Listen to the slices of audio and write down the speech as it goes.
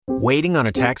Waiting on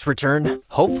a tax return?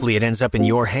 Hopefully it ends up in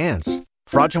your hands.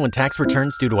 Fraudulent tax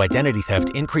returns due to identity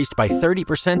theft increased by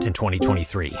 30% in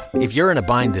 2023. If you're in a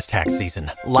bind this tax season,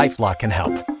 LifeLock can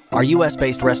help. Our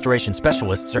U.S.-based restoration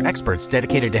specialists are experts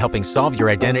dedicated to helping solve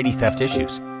your identity theft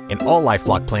issues. And all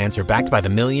LifeLock plans are backed by the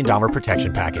 $1 Million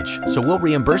Protection Package. So we'll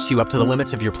reimburse you up to the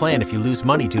limits of your plan if you lose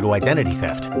money due to identity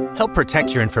theft. Help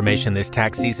protect your information this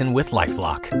tax season with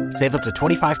LifeLock. Save up to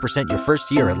 25% your first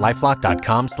year at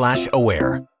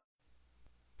LifeLock.com/aware.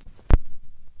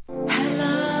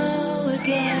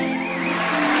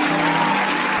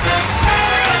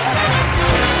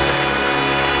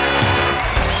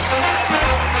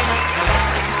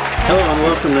 Hello and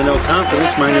welcome to No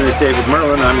Confidence. My name is David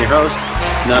Merlin. I'm your host.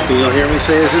 Nothing you'll hear me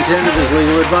say is intended as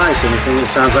legal advice. Anything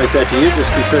that sounds like that to you,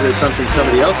 just consider it something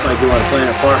somebody else might do on a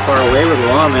planet far, far away where the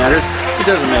law matters. It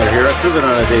doesn't matter here. I prove it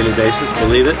on a daily basis.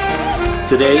 Believe it.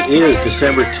 Today is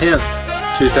December 10th,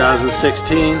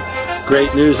 2016.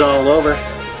 Great news all over.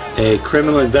 A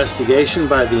criminal investigation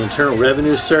by the Internal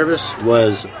Revenue Service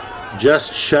was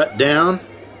just shut down.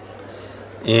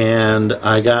 And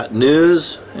I got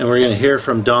news, and we're going to hear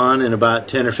from Don in about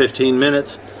 10 or 15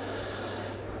 minutes,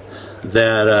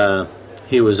 that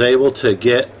he was able to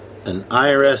get an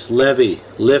IRS levy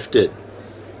lifted,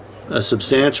 a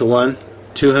substantial one,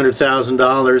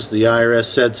 $200,000 the IRS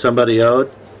said somebody owed,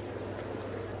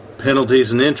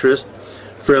 penalties and interest,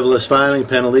 frivolous filing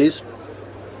penalties,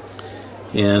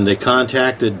 and they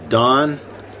contacted Don.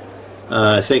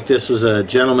 I think this was a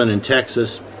gentleman in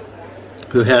Texas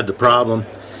who had the problem,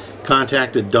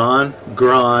 contacted Don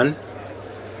Gron,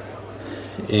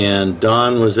 and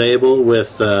Don was able,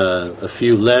 with a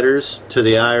few letters to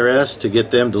the IRS, to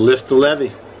get them to lift the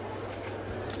levy.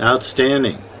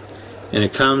 Outstanding. And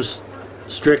it comes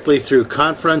strictly through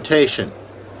confrontation.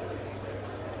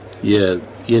 You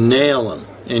nail them,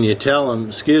 and you tell them,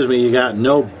 excuse me, you got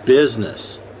no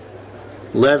business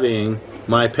levying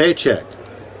my paycheck.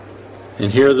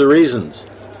 And here are the reasons.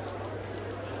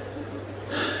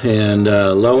 And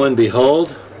lo and behold,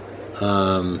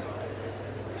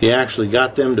 he actually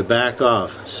got them to back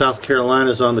off. South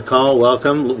Carolina's on the call.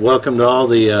 Welcome. Welcome to all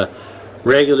the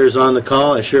regulars on the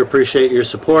call. I sure appreciate your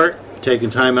support,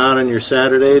 taking time out on your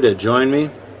Saturday to join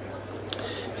me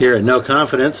here at No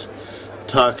Confidence.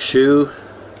 Talk shoe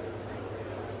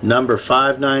number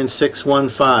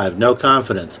 59615, No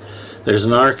Confidence. There's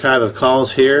an archive of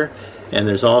calls here, and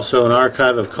there's also an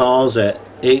archive of calls at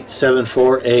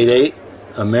 87488.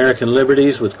 American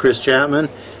Liberties with Chris Chapman,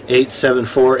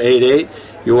 87488.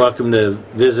 You're welcome to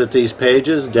visit these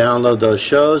pages, download those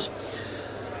shows,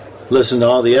 listen to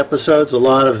all the episodes. A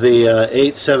lot of the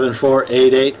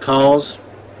 87488 calls,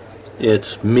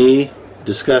 it's me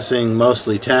discussing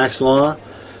mostly tax law,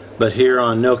 but here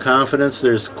on No Confidence,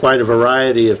 there's quite a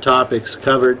variety of topics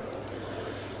covered.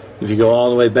 If you go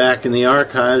all the way back in the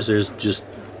archives,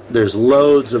 there's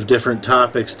loads of different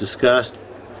topics discussed.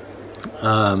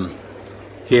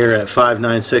 Here at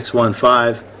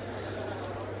 59615,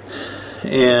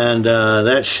 and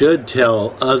that should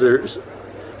tell others,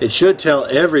 it should tell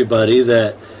everybody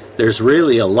that there's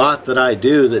really a lot that I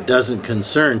do that doesn't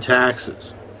concern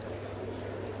taxes.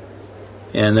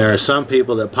 And there are some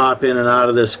people that pop in and out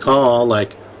of this call,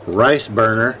 like Rice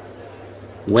Burner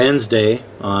Wednesday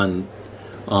on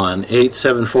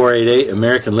 87488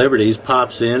 American Liberties,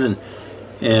 pops in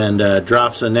and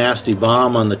drops a nasty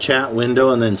bomb on the chat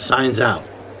window and then signs out.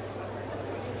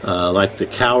 Like the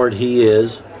coward he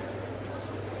is,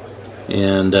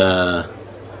 and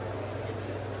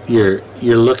you're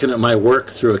looking at my work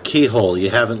through a keyhole.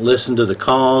 You haven't listened to the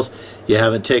calls, you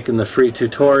haven't taken the free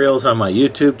tutorials on my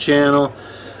YouTube channel,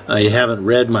 you haven't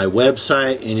read my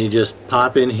website, and you just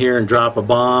pop in here and drop a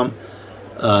bomb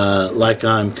like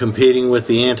I'm competing with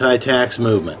the anti-tax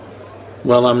movement.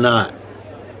 Well, I'm not.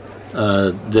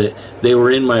 They were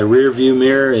in my rearview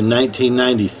mirror in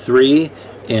 1993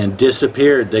 and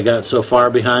disappeared. They got so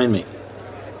far behind me.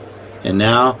 And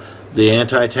now the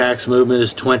anti-tax movement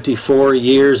is 24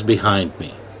 years behind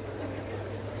me.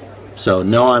 So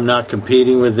no, I'm not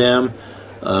competing with them.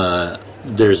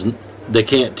 They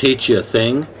can't teach you a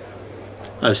thing.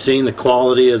 I've seen the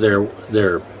quality of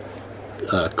their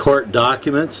court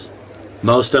documents.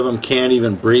 Most of them can't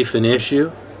even brief an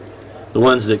issue. The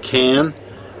ones that can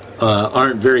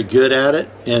aren't very good at it,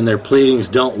 and their pleadings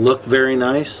don't look very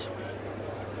nice.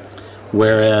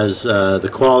 Whereas the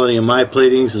quality of my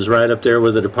pleadings is right up there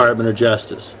with the Department of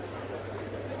Justice.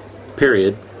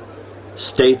 Period.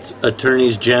 States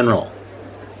Attorneys General.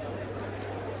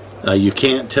 You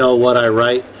can't tell what I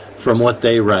write from what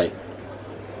they write.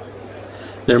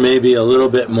 There may be a little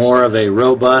bit more of a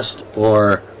robust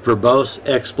or verbose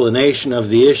explanation of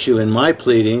the issue in my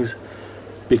pleadings,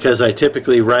 because I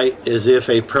typically write as if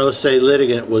a pro se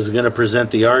litigant was going to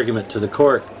present the argument to the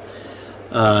court.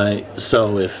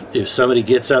 So if somebody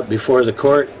gets up before the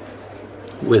court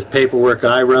with paperwork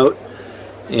I wrote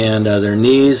and their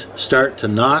knees start to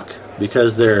knock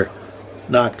because they're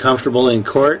not comfortable in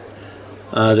court,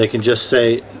 they can just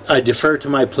say, I defer to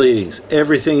my pleadings.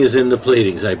 Everything is in the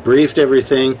pleadings. I briefed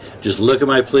everything. Just look at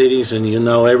my pleadings and you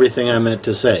know everything I meant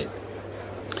to say.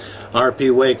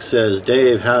 R.P. Wake says,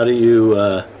 Dave, how do you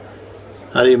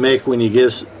make when you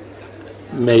give,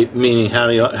 meaning how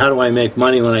do I make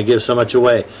money when I give so much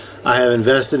away? I have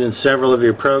invested in several of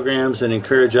your programs and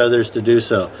encourage others to do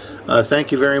so.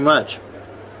 Thank you very much.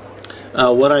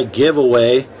 What I give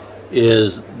away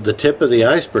is the tip of the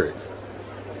iceberg.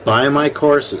 Buy my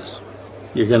courses.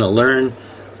 You're going to learn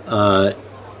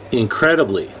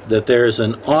incredibly that there's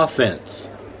an offense.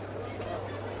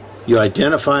 You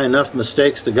identify enough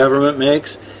mistakes the government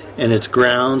makes, and it's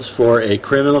grounds for a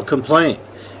criminal complaint.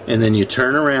 And then you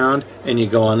turn around and you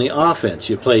go on the offense.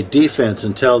 You play defense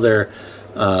until their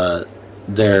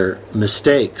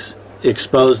mistakes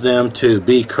expose them to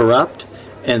be corrupt,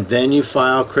 and then you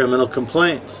file criminal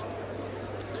complaints.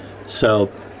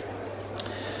 So,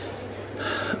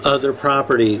 Other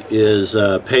Property is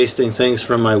pasting things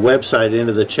from my website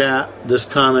into the chat. This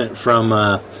comment from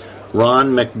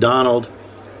Ron McDonald,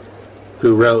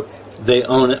 who wrote, they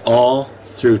own it all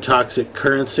through toxic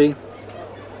currency.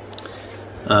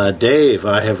 Dave,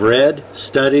 I have read,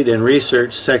 studied, and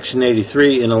researched Section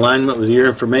 83 in alignment with your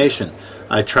information.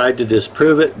 I tried to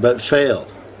disprove it, but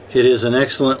failed. It is an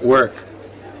excellent work.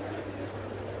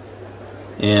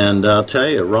 And I'll tell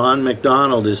you, Ron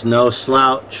McDonald is no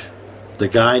slouch. The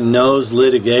guy knows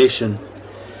litigation.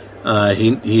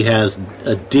 He has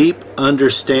a deep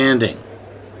understanding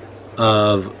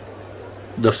of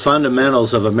the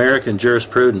fundamentals of American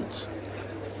jurisprudence,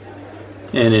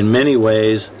 and in many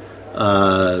ways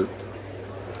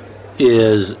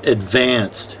is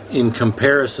advanced in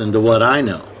comparison to what I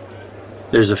know.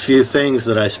 There's a few things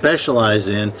that I specialize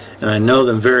in, and I know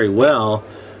them very well,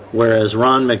 whereas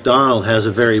Ron McDonald has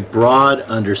a very broad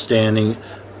understanding,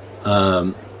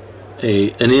 an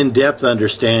in-depth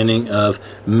understanding of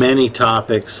many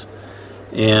topics,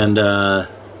 and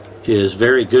is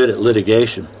very good at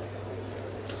litigation.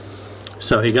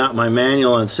 So he got my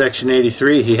manual on Section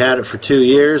 83. He had it for 2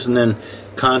 years and then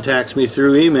contacts me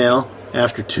through email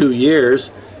after 2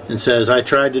 years and says, I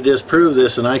tried to disprove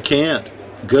this and I can't.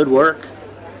 Good work.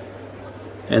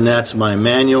 And that's my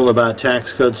manual about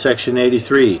tax code Section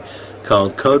 83,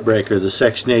 called Codebreaker, the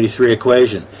Section 83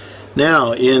 equation.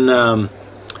 Now, in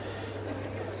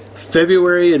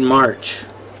February and March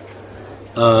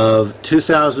of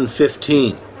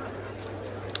 2015,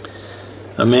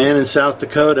 a man in South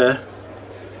Dakota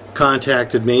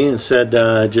contacted me and said,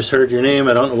 just heard your name,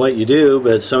 I don't know what you do,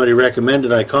 but somebody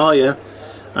recommended I call you.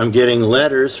 I'm getting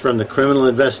letters from the Criminal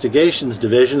Investigations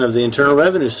Division of the Internal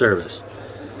Revenue Service.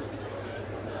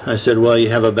 I said, well, you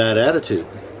have a bad attitude.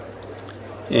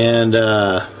 And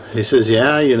he says,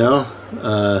 yeah, you know.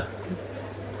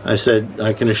 I said,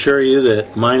 I can assure you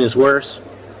that mine is worse,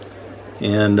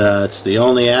 and it's the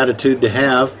only attitude to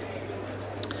have.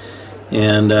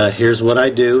 And here's what I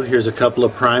do. Here's a couple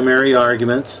of primary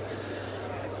arguments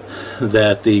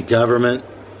that the government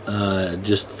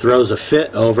just throws a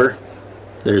fit over.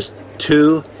 There's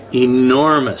two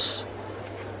enormous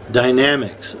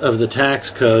dynamics of the tax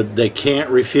code they can't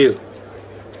refute.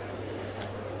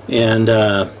 And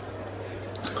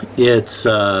it's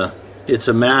a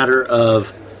matter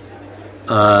of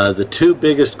the two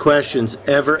biggest questions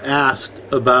ever asked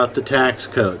about the tax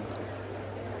code.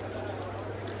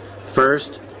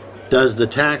 First, does the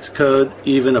tax code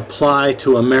even apply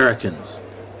to Americans?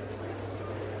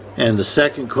 And the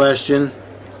second question,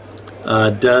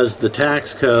 does the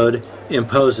tax code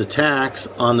impose a tax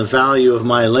on the value of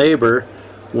my labor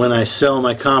when I sell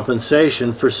my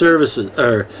compensation for services,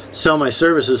 or sell my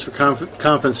services for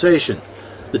compensation?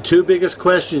 The two biggest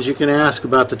questions you can ask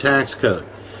about the tax code.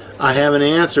 I have an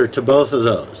answer to both of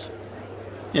those,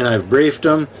 and I've briefed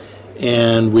them,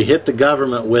 and we hit the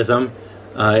government with them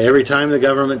every time the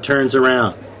government turns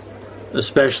around,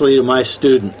 especially to my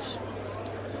students.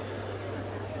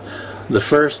 The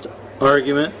first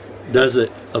argument, does it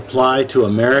apply to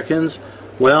Americans?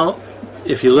 Well,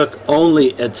 if you look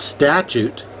only at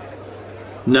statute,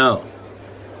 no.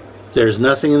 There's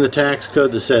nothing in the tax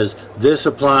code that says this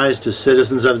applies to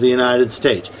citizens of the United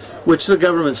States, which the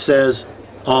government says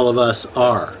all of us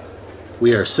are.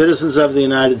 We are citizens of the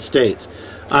United States.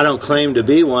 I don't claim to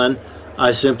be one.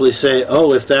 I simply say,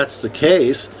 oh, if that's the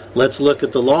case, let's look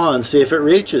at the law and see if it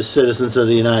reaches citizens of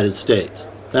the United States.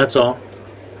 That's all.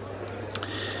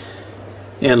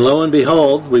 And lo and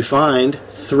behold, we find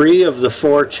 3 of the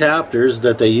 4 chapters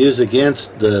that they use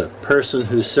against the person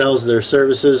who sells their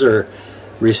services or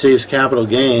receives capital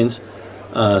gains.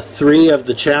 3 of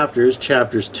the chapters,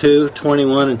 chapters 2,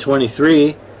 21, and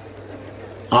 23,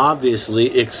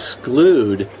 obviously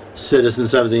exclude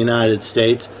citizens of the United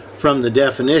States from the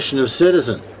definition of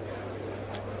citizen.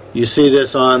 You see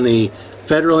this on the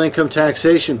federal income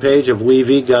taxation page of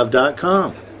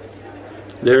wevgov.com.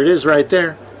 There it is right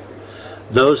there.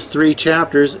 Those 3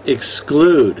 chapters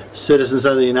exclude citizens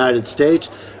of the United States,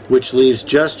 which leaves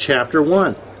just Chapter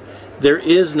 1. There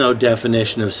is no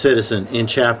definition of citizen in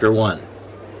Chapter 1.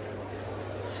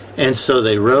 And so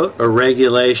they wrote a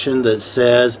regulation that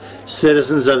says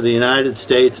citizens of the United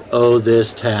States owe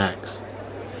this tax.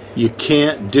 You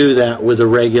can't do that with a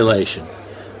regulation.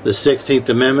 The 16th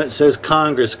Amendment says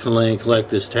Congress can lay and collect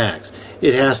this tax.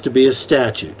 It has to be a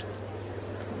statute.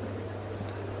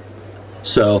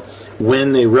 So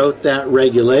when they wrote that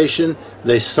regulation,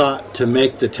 they sought to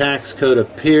make the tax code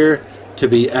appear to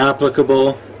be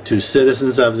applicable to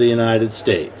citizens of the United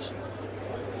States.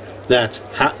 That's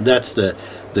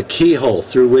the keyhole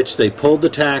through which they pulled the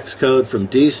tax code from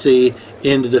D.C.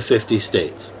 into the 50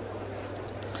 states.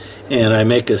 And I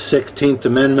make a 16th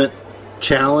Amendment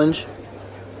challenge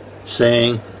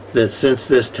saying that since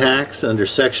this tax under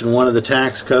Section 1 of the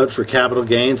tax code for capital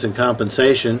gains and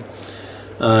compensation,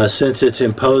 since it's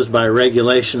imposed by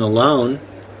regulation alone,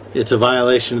 it's a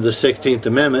violation of the 16th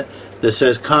Amendment that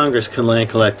says Congress can lay and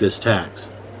collect this tax.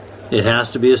 It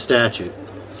has to be a statute.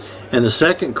 And the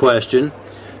second question,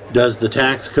 does the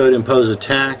tax code impose a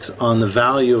tax on the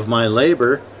value of my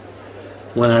labor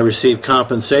when I receive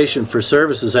compensation for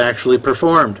services actually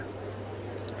performed?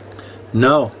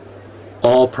 No.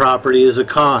 All property is a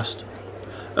cost,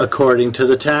 according to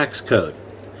the tax code.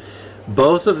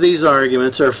 Both of these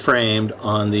arguments are framed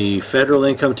on the federal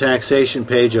income taxation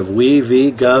page of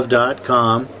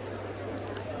wevgov.com,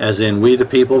 as in we the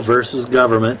people versus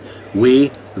government,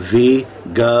 wevgov.com,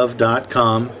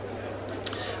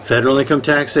 federal income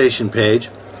taxation page.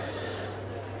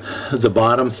 The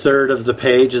bottom third of the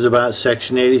page is about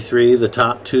Section 83. The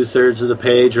top 2/3 of the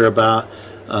page are about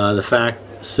the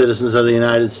fact citizens of the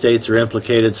United States are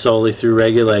implicated solely through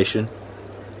regulation.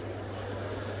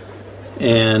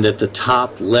 And at the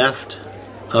top left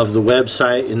of the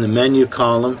website in the menu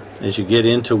column, as you get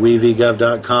into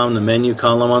wevgov.com, the menu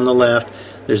column on the left,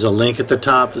 there's a link at the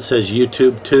top that says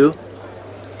YouTube 2.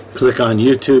 Click on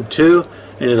YouTube 2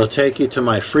 and it'll take you to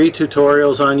my free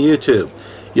tutorials on YouTube.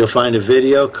 You'll find a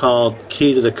video called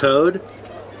Key to the Code.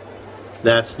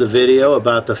 That's the video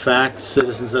about the fact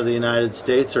citizens of the United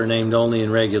States are named only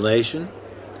in regulation.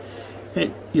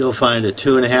 And you'll find a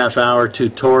 2.5-hour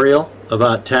tutorial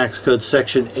about Tax Code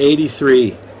Section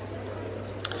 83.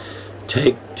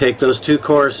 Take those 2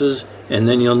 courses, and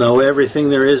then you'll know everything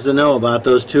there is to know about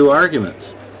those 2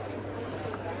 arguments.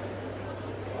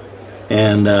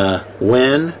 And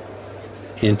when,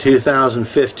 in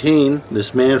 2015,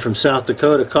 this man from South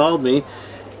Dakota called me,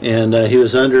 and he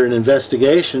was under an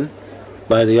investigation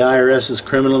by the IRS's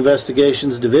Criminal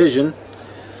Investigations Division,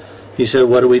 he said,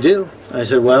 what do we do? I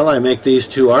said, well, I make these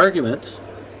 2 arguments.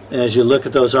 As you look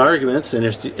at those arguments, and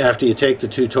after you take the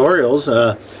tutorials,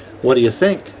 what do you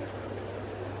think?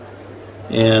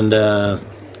 And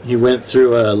he went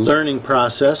through a learning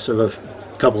process of a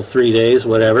couple, 3 days,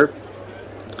 whatever.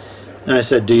 And I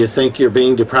said, do you think you're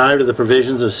being deprived of the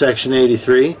provisions of Section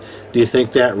 83? Do you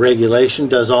think that regulation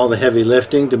does all the heavy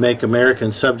lifting to make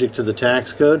Americans subject to the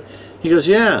tax code? He goes,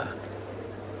 yeah.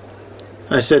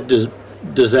 I said, does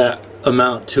that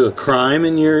amount to a crime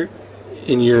in your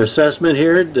assessment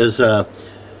here? Does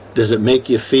it make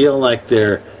you feel like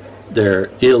they're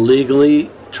illegally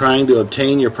trying to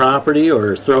obtain your property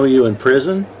or throw you in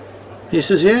prison? He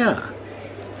says, yeah.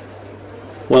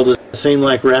 Well, does it seem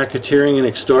like racketeering and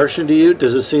extortion to you?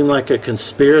 Does it seem like a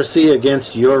conspiracy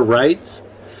against your rights?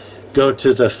 Go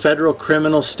to the Federal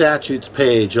Criminal Statutes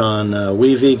page on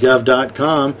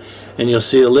wevgov.com, and you'll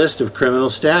see a list of criminal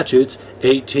statutes,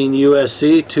 18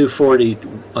 U.S.C.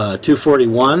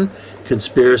 241,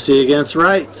 conspiracy against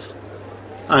rights.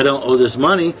 I don't owe this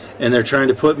money, and they're trying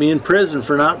to put me in prison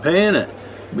for not paying it.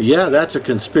 But yeah, that's a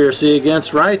conspiracy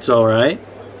against rights, all right.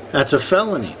 That's a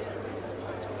felony.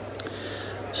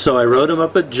 So I wrote him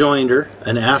up a joinder,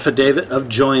 an affidavit of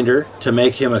joinder, to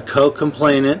make him a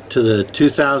co-complainant to the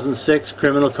 2006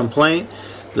 criminal complaint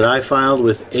that I filed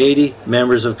with 80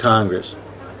 members of Congress.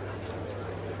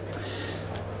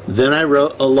 Then I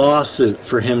wrote a lawsuit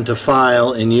for him to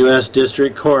file in U.S.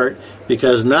 District Court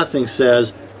because nothing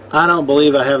says, I don't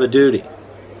believe I have a duty.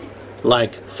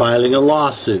 Like filing a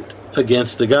lawsuit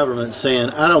against the government saying,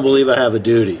 I don't believe I have a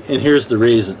duty, and here's the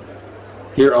reason.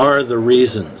 Here are the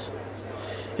reasons.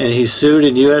 And he sued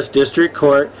in U.S. District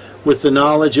Court with the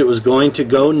knowledge it was going to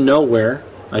go nowhere.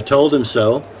 I told him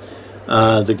so.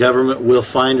 The government will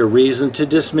find a reason to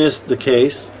dismiss the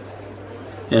case.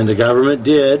 And the government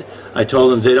did. I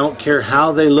told them they don't care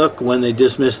how they look when they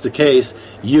dismiss the case.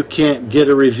 You can't get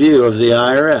a review of the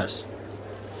IRS.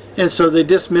 And so they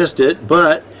dismissed it,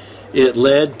 but it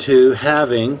led to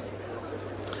having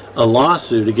a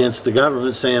lawsuit against the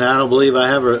government saying, I don't believe I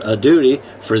have a duty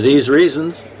for these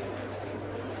reasons.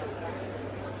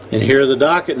 And here are the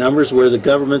docket numbers where the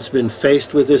government's been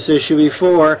faced with this issue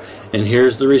before, and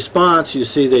here's the response. You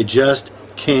see, they just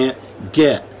can't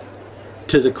get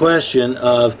to the question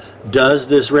of, does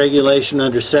this regulation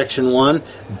under Section 1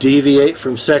 deviate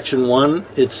from Section 1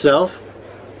 itself?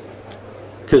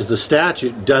 Because the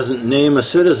statute doesn't name a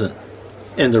citizen,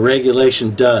 and the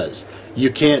regulation does. You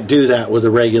can't do that with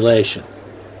a regulation.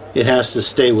 It has to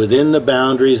stay within the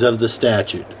boundaries of the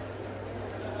statute.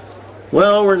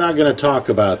 Well, we're not going to talk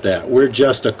about that. We're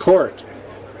just a court.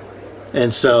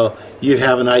 And so you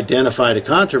haven't identified a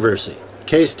controversy.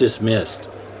 Case dismissed.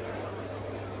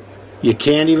 You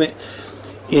can't even...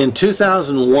 In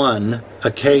 2001,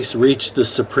 a case reached the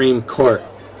Supreme Court.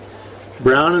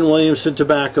 Brown and Williamson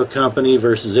Tobacco Company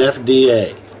versus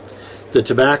FDA. The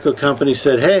tobacco company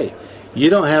said, hey, you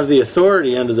don't have the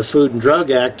authority under the Food and Drug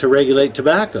Act to regulate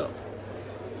tobacco.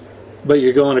 But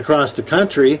you're going across the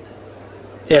country,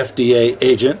 FDA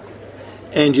agent,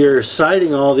 and you're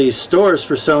citing all these stores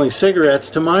for selling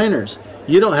cigarettes to minors.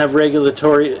 You don't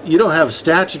have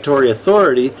statutory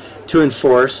authority to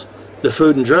enforce the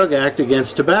Food and Drug Act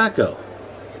against tobacco.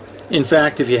 In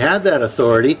fact, if you had that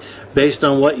authority, based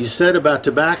on what you said about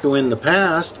tobacco in the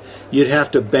past, you'd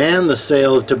have to ban the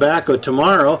sale of tobacco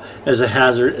tomorrow as a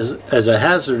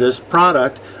hazardous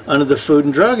product under the Food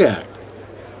and Drug Act.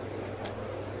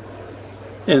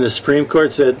 And the Supreme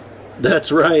Court said,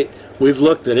 that's right, we've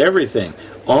looked at everything.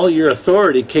 All your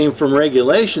authority came from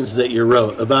regulations that you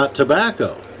wrote about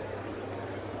tobacco.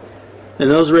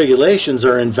 And those regulations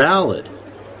are invalid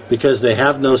because they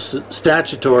have no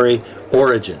statutory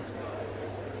origin.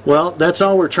 Well, that's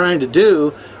all we're trying to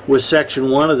do with Section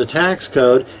 1 of the Tax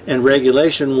Code and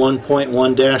Regulation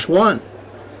 1.1-1,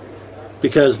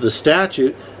 because the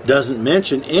statute doesn't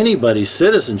mention anybody's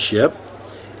citizenship,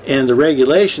 and the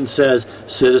regulation says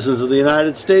citizens of the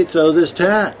United States owe this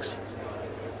tax.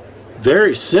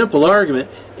 Very simple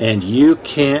argument, and you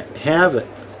can't have it.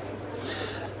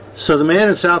 So the man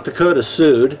in South Dakota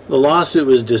sued. The lawsuit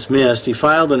was dismissed. He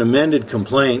filed an amended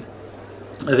complaint.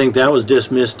 I think that was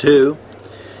dismissed too.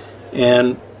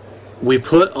 And we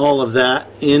put all of that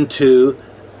into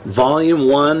Volume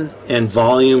 1 and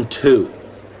Volume 2.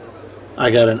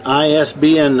 I got an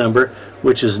ISBN number,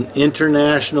 which is an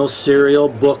International Serial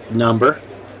Book Number,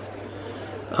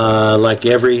 like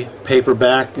every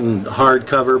paperback and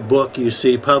hardcover book you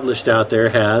see published out there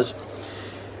has.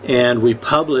 And we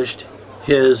published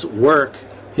his work,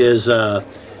 his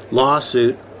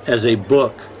lawsuit, as a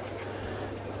book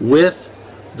with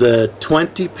the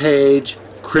 20-page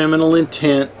criminal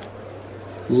intent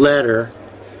letter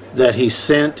that he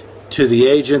sent to the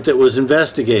agent that was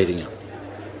investigating him.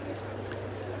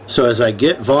 So as I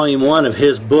get Volume 1 of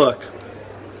his book,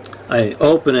 I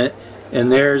open it,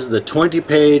 and there's the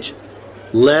 20-page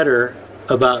letter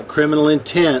about criminal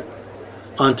intent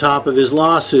on top of his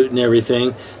lawsuit and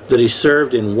everything that he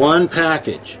served in one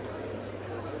package,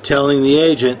 telling the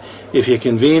agent, if you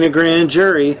convene a grand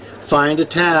jury, find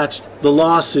attached the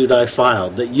lawsuit I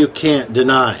filed that you can't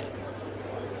deny.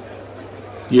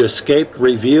 You escaped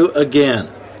review again.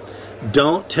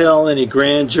 Don't tell any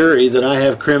grand jury that I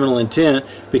have criminal intent,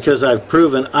 because I've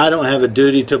proven I don't have a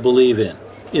duty to believe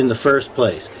in the first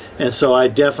place. And so I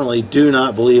definitely do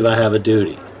not believe I have a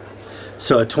duty.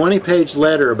 So a 20-page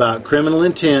letter about criminal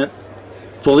intent,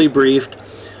 fully briefed.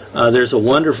 There's a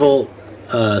wonderful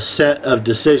set of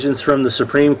decisions from the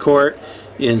Supreme Court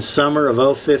in summer of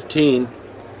 2015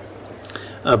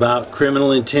 about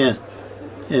criminal intent,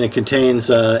 and it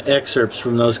contains excerpts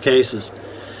from those cases.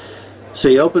 So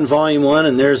you open Volume 1,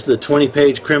 and there's the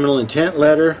 20-page criminal intent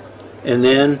letter, and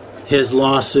then his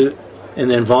lawsuit, and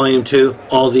then Volume 2,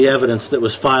 all the evidence that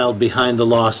was filed behind the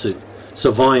lawsuit.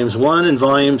 So Volumes 1 and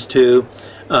Volumes 2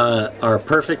 are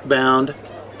perfect bound,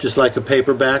 just like a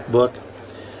paperback book.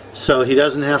 So he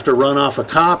doesn't have to run off a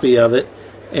copy of it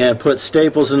and put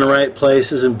staples in the right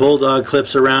places and bulldog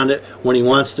clips around it when he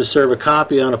wants to serve a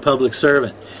copy on a public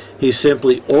servant. He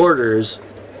simply orders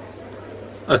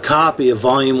a copy of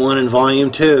Volume 1 and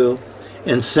Volume 2,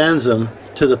 and sends them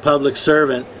to the public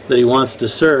servant that he wants to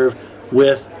serve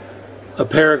with a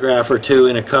paragraph or two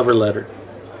in a cover letter.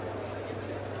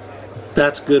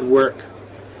 That's good work.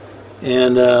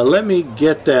 And let me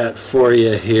get that for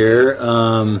you here.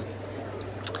 I'm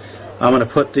going to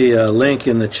put the link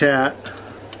in the chat.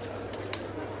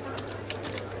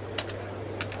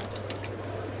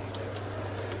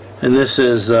 And this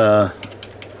is, for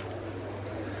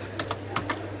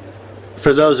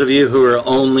those of you who are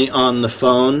only on the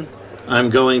phone,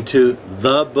 I'm going to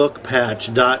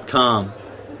thebookpatch.com.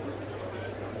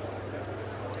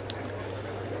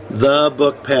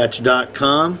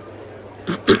 Thebookpatch.com.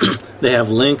 They have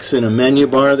links in a menu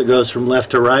bar that goes from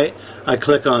left to right. I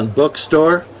click on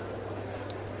Bookstore.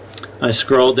 I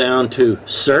scroll down to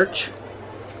Search.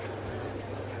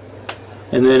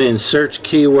 And then in Search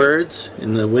Keywords,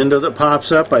 in the window that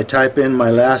pops up, I type in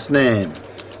my last name,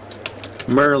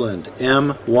 Myrland,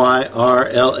 M-Y-R-L-A-N-D,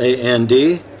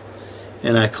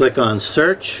 and I click on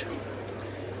Search.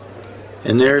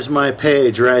 And there's my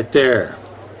page right there.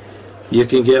 You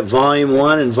can get Volume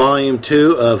 1 and Volume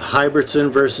 2 of Hybertson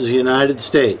versus United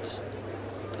States.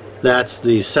 That's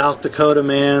the South Dakota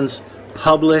man's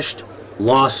published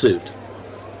lawsuit.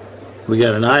 We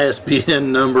got an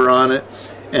ISBN number on it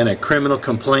and a criminal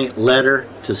complaint letter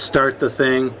to start the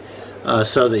thing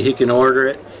so that he can order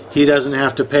it. He doesn't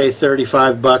have to pay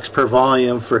 $35 per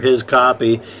volume for his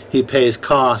copy. He pays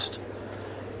cost,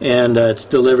 and it's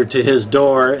delivered to his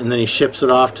door, and then he ships it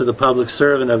off to the public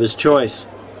servant of his choice.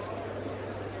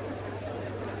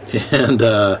 And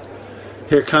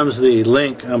here comes the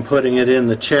link. I'm putting it in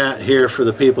the chat here for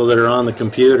the people that are on the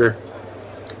computer.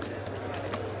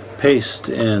 Paste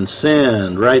and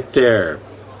send right there.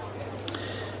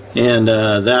 And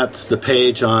that's the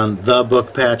page on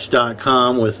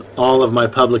thebookpatch.com with all of my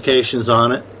publications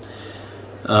on it.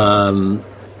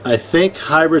 I think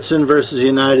Hybertson versus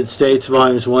United States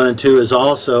Volumes 1 and 2 is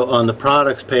also on the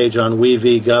products page on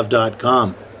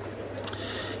wevgov.com.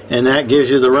 And that gives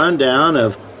you the rundown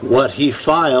of what he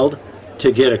filed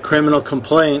to get a criminal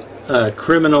complaint,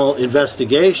 criminal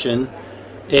investigation,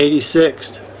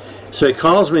 86th. So he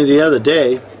calls me the other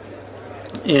day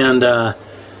and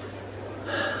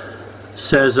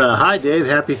says, "Hi Dave,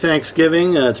 happy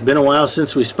Thanksgiving. It's been a while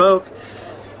since we spoke."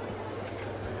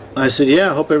 I said,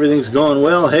 "Yeah, I hope everything's going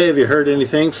well. Hey, have you heard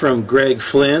anything from Greg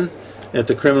Flynn at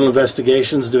the Criminal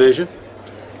Investigations Division?"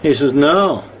 He says,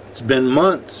 "No, it's been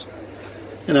months."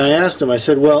 And I asked him, I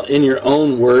said, "Well, in your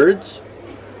own words,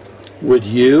 would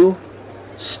you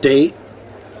state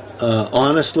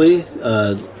honestly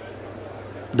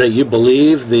that you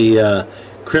believe the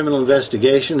criminal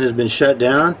investigation has been shut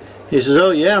down?" He says,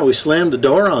 "Oh yeah, we slammed the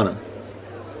door on him."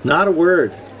 Not a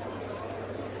word.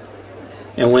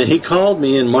 And when he called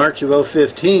me in March of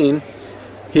 2015,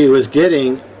 he was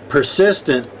getting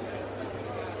persistent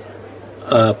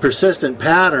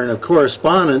pattern of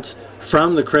correspondence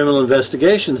from the Criminal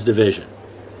Investigations Division.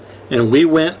 And we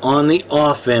went on the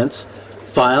offense,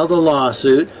 filed a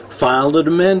lawsuit, filed an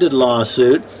amended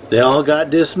lawsuit. They all got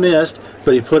dismissed,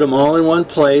 but he put them all in one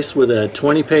place with a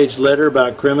 20-page letter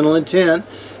about criminal intent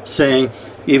saying,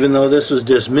 even though this was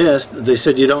dismissed, they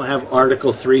said you don't have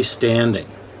Article 3 standing.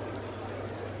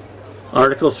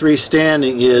 Article 3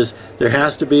 standing is there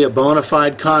has to be a bona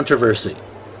fide controversy.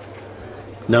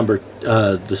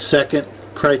 The second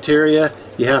criteria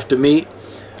you have to meet,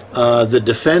 the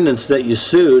defendants that you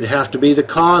sued have to be the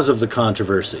cause of the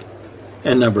controversy.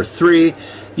 And number 3,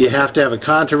 you have to have a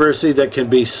controversy that can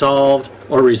be solved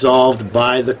or resolved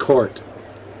by the court.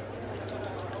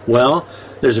 Well,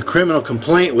 there's a criminal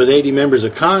complaint with 80 members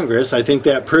of Congress. I think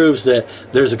that proves that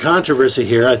there's a controversy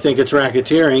here. I think it's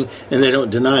racketeering, and they don't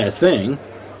deny a thing.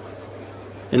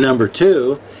 And number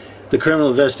 2, the Criminal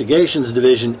Investigations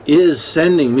Division is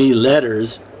sending me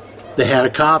letters. They had a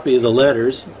copy of the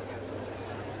letters.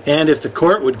 And if the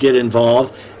court would get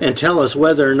involved and tell us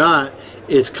whether or not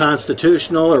it's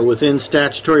constitutional or within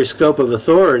statutory scope of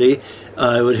authority,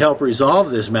 it would help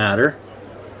resolve this matter.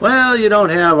 Well, you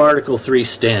don't have Article 3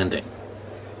 standing.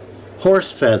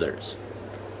 Horse feathers.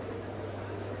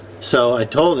 So I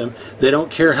told him they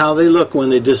don't care how they look when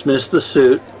they dismiss the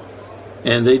suit,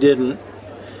 and they didn't.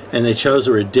 And they chose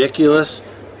a ridiculous,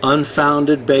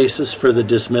 unfounded basis for the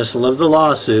dismissal of the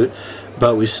lawsuit,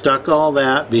 but we stuck all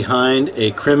that behind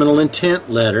a criminal intent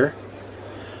letter,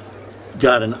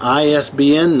 got an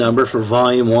ISBN number for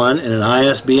Volume 1 and an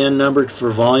ISBN number for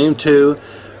Volume 2.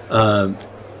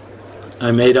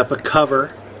 I made up a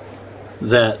cover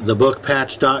that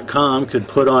thebookpatch.com could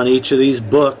put on each of these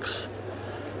books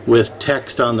with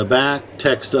text on the back,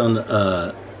 text on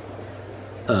the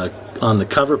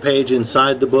cover page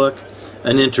inside the book,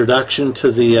 an introduction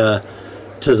to the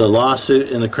to the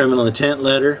lawsuit and the criminal intent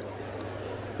letter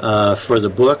for the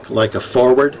book, like a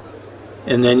forward.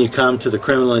 And then you come to the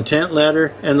criminal intent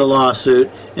letter and the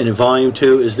lawsuit, and in Volume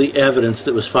 2 is the evidence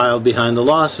that was filed behind the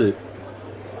lawsuit.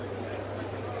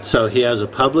 So he has a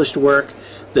published work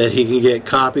that he can get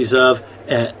copies of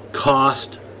at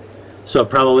cost. So it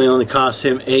probably only costs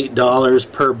him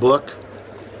 $8 per book.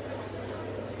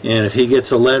 And if he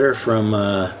gets a letter from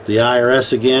the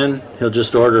IRS again, he'll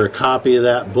just order a copy of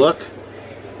that book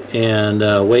and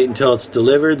wait until it's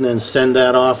delivered, and then send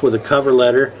that off with a cover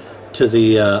letter to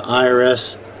the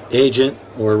IRS agent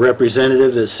or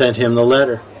representative that sent him the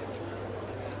letter.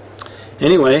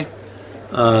 Anyway,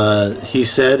 he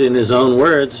said in his own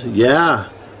words, yeah,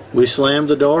 we slammed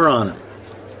the door on him.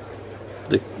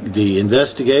 The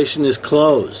investigation is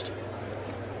closed.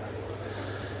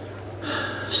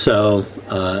 So,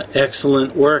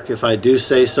 excellent work, if I do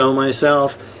say so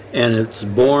myself, and it's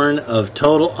born of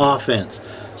total offense.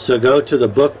 So go to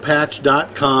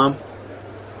thebookpatch.com,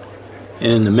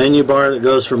 and in the menu bar that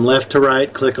goes from left to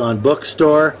right, click on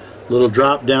Bookstore. Little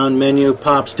drop-down menu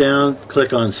pops down,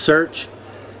 click on Search,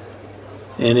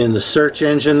 and in the search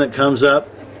engine that comes up,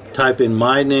 type in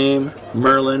my name,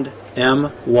 Myrland,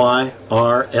 M-Y-R-L-A-N-D,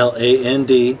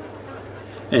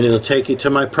 and it'll take you to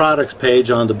my products page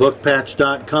on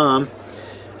thebookpatch.com,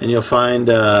 and you'll find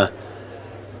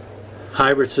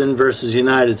Hybertson versus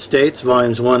United States,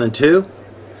 Volumes 1 and 2,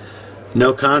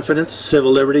 NoConfidence,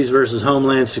 Civil Liberties versus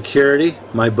Homeland Security,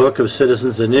 my book of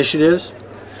citizens' initiatives,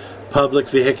 Public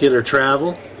Vehicular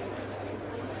Travel,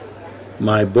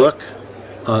 my book,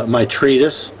 my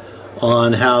treatise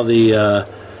on how the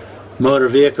motor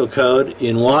vehicle code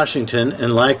in Washington,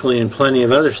 and likely in plenty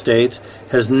of other states,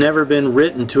 has never been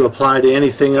written to apply to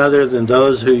anything other than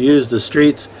those who use the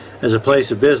streets as a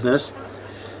place of business.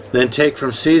 Then take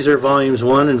from Caesar Volumes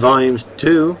 1 and Volumes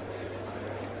 2.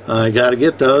 I got to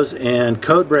get those. And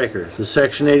Codebreaker, the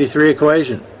Section 83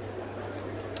 equation.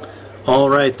 All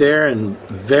right there, and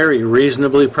very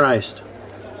reasonably priced.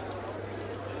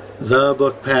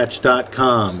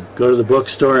 Thebookpatch.com. Go to the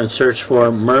bookstore and search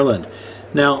for Myrland.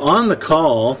 Now, on the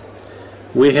call,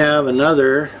 we have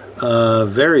another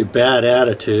very bad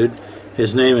attitude.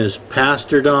 His name is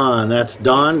Pastor Don. That's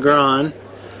Don Gron.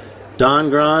 Don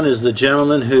Gron is the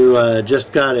gentleman who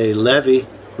just got a levy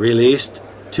released,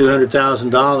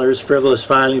 $200,000, frivolous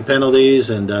filing penalties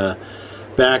and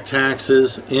back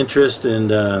taxes, interest, and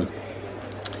the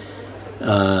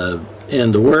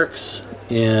works.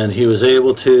 And he was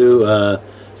able to,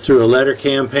 through a letter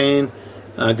campaign,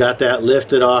 got that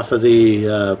lifted off of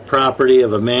the property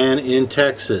of a man in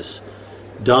Texas.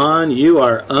 Don, you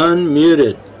are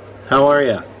unmuted. How are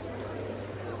you?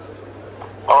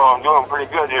 Oh, I'm doing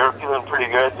pretty good here, feeling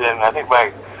pretty good, and I think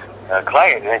my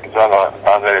client, I think, is on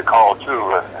the call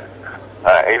too.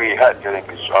 A.B. Hutt, I think,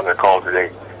 is on the call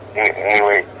today.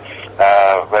 Anyway,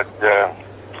 but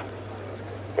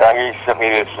he sent me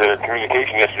this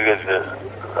communication yesterday.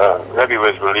 Levy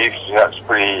was released, and that's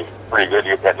pretty good.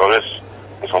 You get that notice,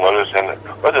 this will notice, and it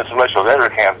wasn't so much a letter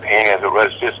campaign as it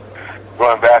was just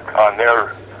going back on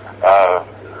their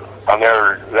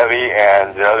levy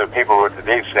and the other paperwork that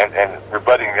they've sent, and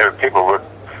rebutting their paperwork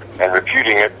and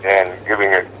refuting it and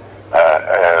giving it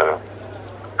to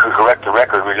correct the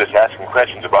record. We're just asking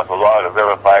questions about the law to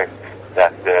verify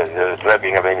that the levy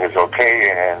and everything is okay,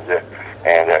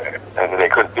 and they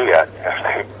couldn't do that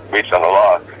based on the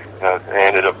law. They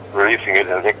ended up releasing it,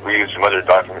 and I think we used some other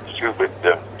documents too, but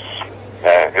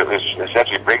it was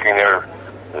essentially breaking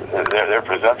their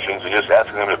presumptions and just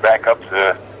asking them to back up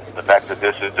the fact that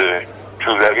this is the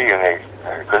true levy, and they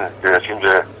couldn't seem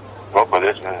to come up with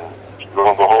it. And lo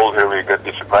and behold, here we got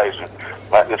this surprise.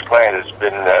 This client has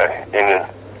been in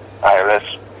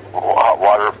IRS hot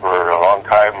water for a long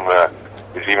time.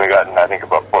 He's even gotten, I think,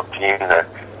 about 14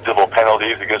 civil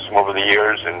penalties against him over the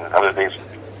years and other things.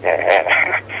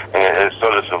 And his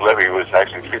notice of levy was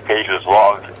actually 3 pages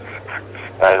long.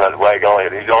 I thought, why golly,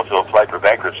 he's also applied for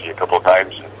bankruptcy a couple of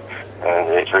times.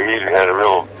 And so he had a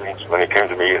real things when he came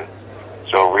to me. And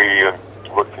so we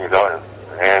worked things out.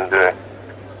 And it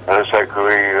looks like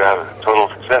we have total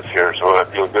success here. So I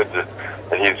feel good that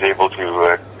he's able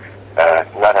to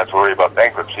not have to worry about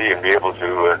bankruptcy and be able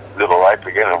to live a life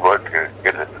again and work and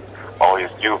get all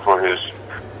he's due for his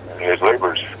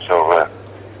labors. So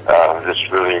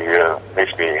this really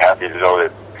makes me happy to know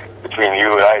that between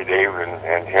you and I, Dave,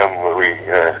 and him, we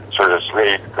sort of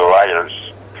slayed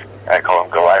Goliaths. I call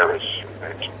them Goliaths.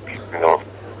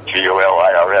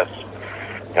 G-O-L-I-R-S.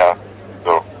 Yeah.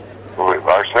 So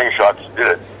our slingshots did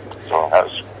it. So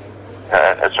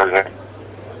that's sort of.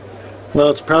 Well,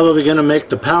 it's probably going to make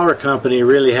the power company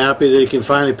really happy that he can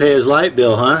finally pay his light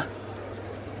bill, huh?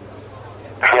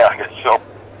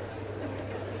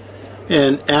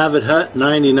 And Avid Hut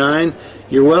 99,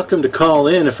 you're welcome to call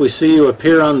in if we see you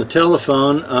appear on the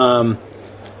telephone.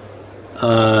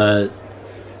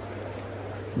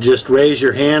 Just raise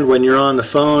your hand when you're on the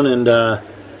phone, and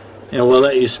we'll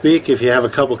let you speak if you have a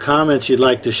couple comments you'd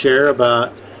like to share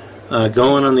about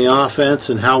going on the offense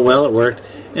and how well it worked.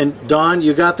 And Don,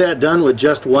 you got that done with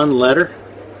just one letter?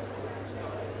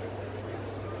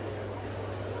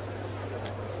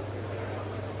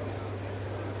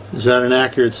 Is that an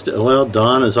accurate well,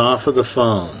 Don is off of the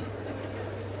phone.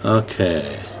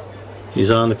 Okay.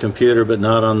 He's on the computer but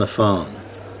not on the phone.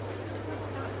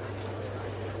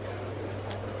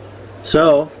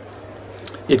 So,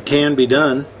 it can be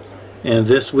done. And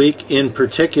this week in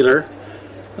particular,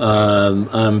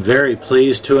 I'm very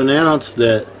pleased to announce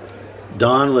that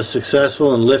Don was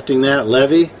successful in lifting that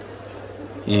levy,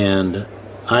 and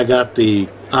I got the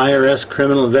IRS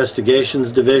Criminal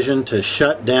Investigations Division to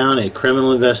shut down a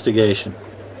criminal investigation.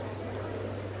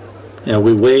 And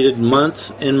we waited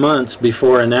months and months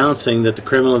before announcing that the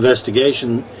criminal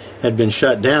investigation had been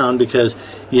shut down, because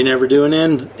you never do an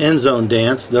end zone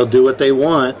dance. They'll do what they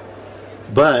want,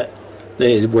 but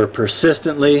they were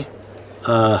persistently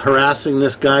harassing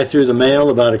this guy through the mail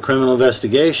about a criminal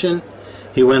investigation.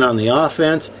 He went on the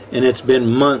offense, and it's been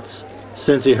months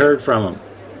since he heard from him.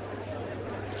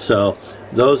 So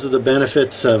those are the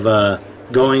benefits of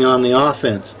going on the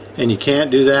offense, and you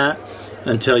can't do that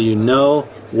until you know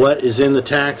what is in the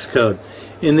tax code.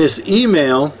 In this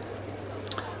email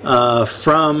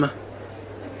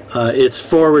it's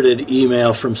forwarded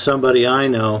email from somebody I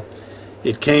know.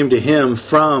 It came to him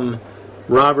from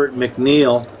Robert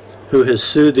McNeil, who has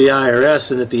sued the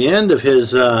IRS, and at the end of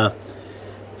his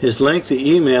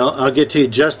lengthy email, I'll get to you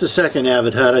just a second,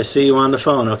 Avid Hut, I see you on the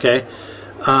phone, okay?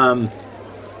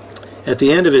 At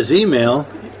the end of his email,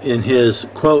 in his,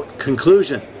 quote,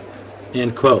 conclusion,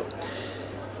 end quote,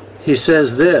 he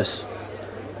says this: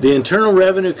 the Internal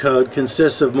Revenue Code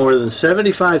consists of more than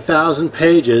 75,000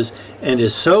 pages and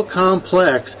is so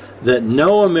complex that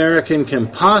no American can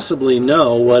possibly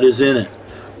know what is in it,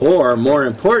 or, more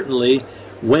importantly,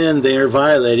 when they are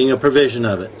violating a provision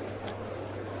of it.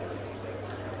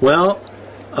 Well,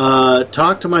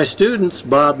 talk to my students,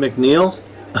 Bob McNeil.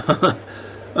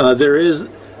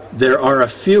 There are a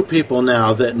few people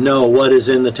now that know what is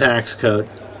in the tax code,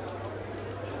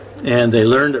 and they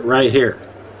learned it right here.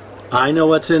 I know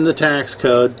what's in the tax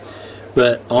code,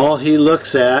 but all he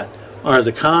looks at are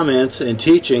the comments and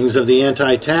teachings of the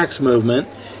anti-tax movement,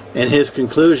 and his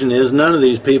conclusion is none of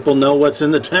these people know what's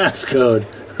in the tax code.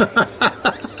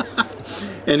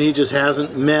 And he just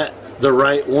hasn't met the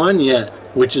right one yet,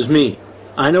 which is me.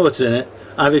 I know what's in it.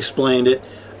 I've explained it.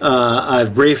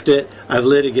 I've briefed it. I've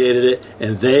litigated it.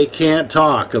 And they can't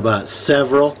talk about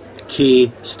several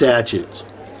key statutes.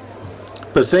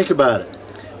 But think about it.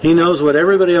 He knows what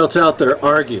everybody else out there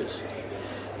argues.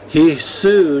 He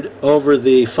sued over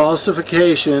the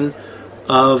falsification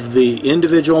of the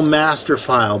individual master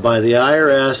file by the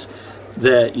IRS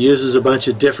that uses a bunch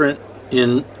of different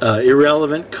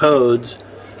irrelevant codes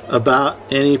about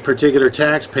any particular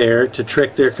taxpayer to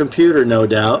trick their computer, no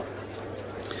doubt.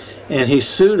 And he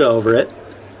sued over it.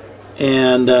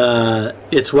 And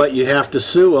it's what you have to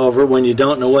sue over when you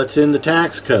don't know what's in the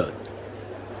tax code.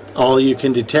 All you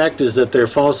can detect is that they're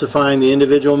falsifying the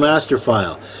individual master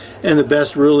file. And the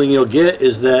best ruling you'll get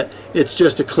is that it's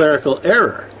just a clerical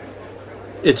error.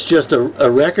 It's just a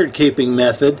record-keeping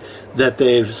method that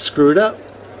they've screwed up.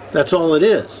 That's all it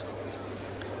is.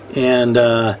 And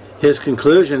his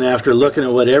conclusion, after looking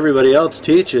at what everybody else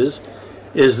teaches,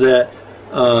 is that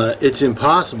it's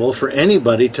impossible for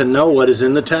anybody to know what is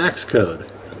in the tax code.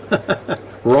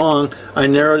 Wrong. I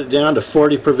narrowed it down to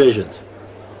 40 provisions.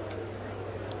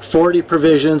 40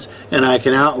 provisions, and I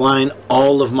can outline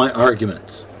all of my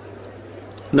arguments.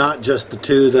 Not just the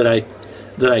two that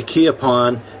I key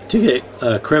upon to get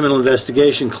a criminal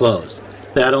investigation closed.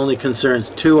 That only concerns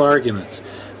 2 arguments.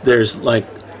 There's like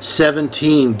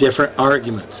 17 different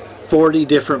arguments, 40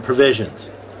 different provisions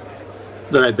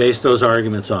that I base those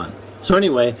arguments on. So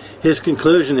anyway, his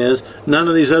conclusion is none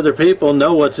of these other people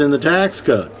know what's in the tax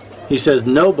code. He says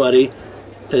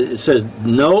it says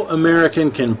no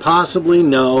American can possibly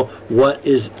know what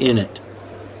is in it.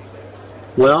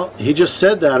 Well, he just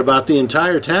said that about the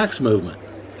entire tax movement.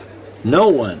 No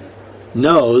one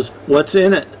knows what's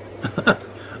in it.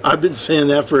 I've been saying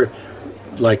that for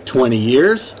like 20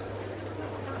 years.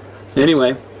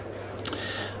 Anyway,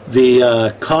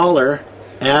 the caller,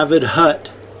 Avid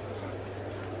Hut,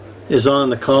 is on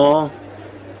the call,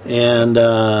 and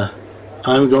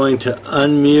I'm going to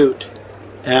unmute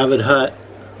Avid Hut.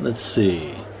 Let's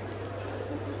see,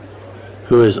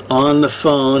 who is on the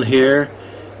phone here,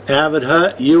 Avid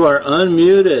Hut, you are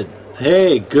unmuted.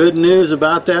 Hey, good news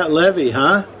about that levy,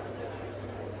 huh?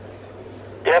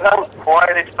 Yeah, that was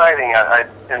quite exciting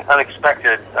and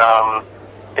unexpected.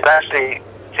 It actually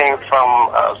came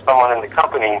from someone in the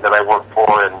company that I work for,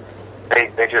 and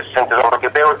they just sent it over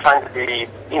because they were trying to be,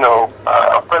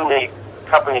 a friendly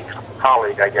company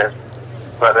colleague, I guess.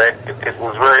 But it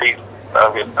was very,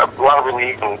 a lot of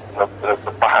relief and a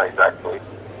surprise, actually.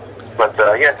 But,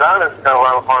 yeah, Don has done a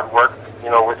lot of hard work,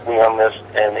 with me on this,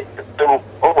 and it's been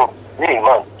over many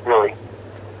months, really.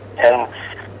 And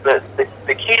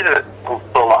the key to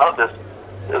a lot of this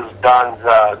is Don's,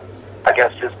 I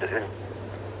guess, just his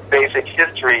basic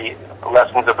history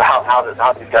lessons about how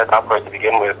these guys operate to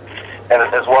begin with, and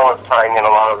as well as tying in a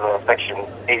lot of the Section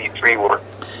 83 work.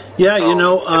 Yeah,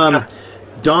 so,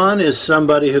 Don is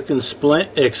somebody who can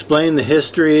explain the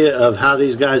history of how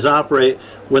these guys operate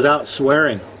without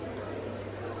swearing.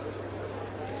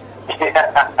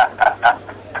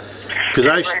 Because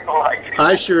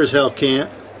I sure as hell can't.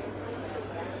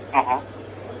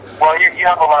 Mm-hmm. Well, you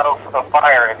have a lot of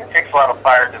fire, and it takes a lot of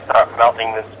fire to start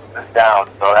melting this down,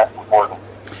 so that's important.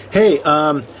 Hey,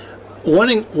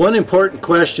 one important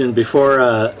question before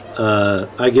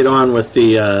I get on with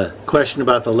the question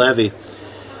about the levy.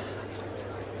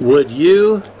 Would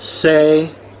you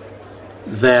say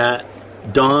that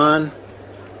Don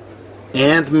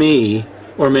and me,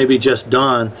 or maybe just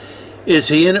Don, is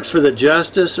he in it for the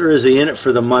justice or is he in it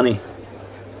for the money?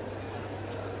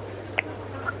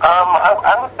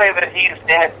 I would say that he's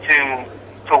in it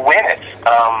to win it.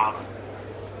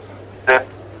 The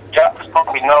justice,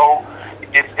 we know,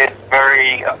 it's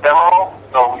very ephemeral,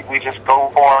 so we just go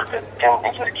for it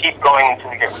and just keep going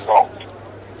until we get results.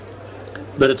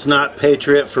 But it's not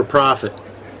patriot for profit.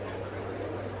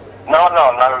 No,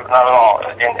 not at all.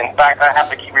 In fact, I have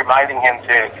to keep reminding him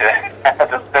to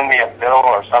send me a bill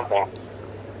or something.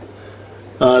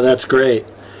 That's great.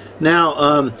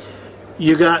 Now,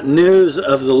 you got news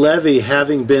of the levy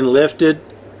having been lifted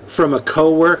from a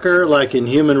coworker, like in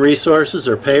human resources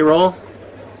or payroll?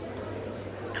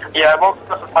 Yeah, I won't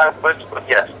specify which, but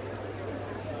yes.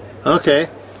 Okay.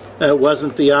 It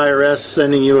wasn't the IRS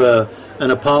sending you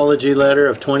an apology letter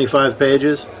of 25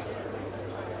 pages?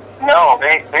 No,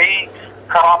 they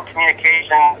cut off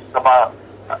communications about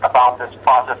this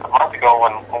process a month ago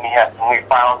when we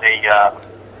filed a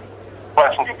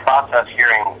question due process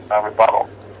hearing rebuttal.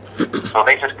 So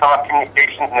they just cut off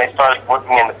communications and they started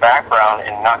working in the background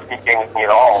and not communicating with me at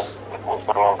all with what's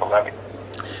going on with the levy.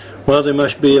 Well, they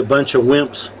must be a bunch of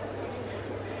wimps.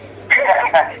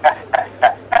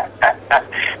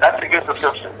 That's a good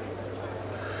description.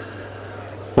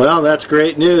 Well, that's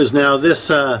great news. Now, this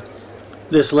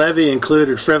levy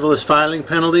included frivolous filing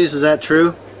penalties. Is that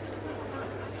true?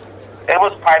 It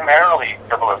was primarily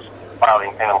frivolous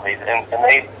filing penalties, and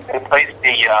they placed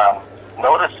the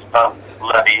notice of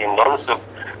levy and the notice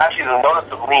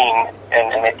of lien,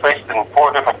 and they placed it in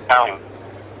 4 different counties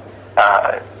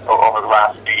over the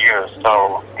last few years.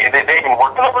 So they've been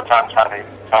working overtime trying to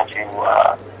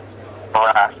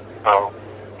harass. So,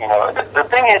 the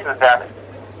thing is that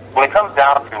when it comes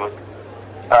down to it,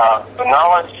 the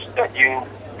knowledge that you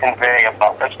convey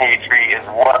about Section 83 is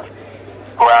what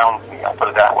grounds me, I'll put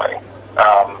it that way.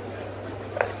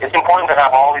 It's important to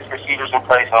have all these procedures in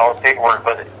place and all this paperwork,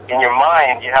 but in your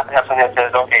mind, you have to have something that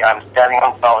says, okay, I'm standing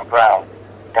on solid ground,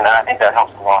 and I think that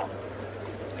helps a lot.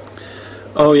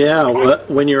 Oh, yeah.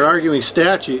 When you're arguing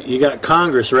statute, you got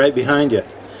Congress right behind you.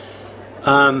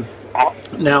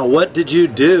 Now, what did you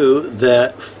do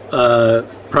that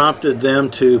prompted them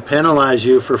to penalize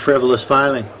you for frivolous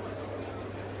filing?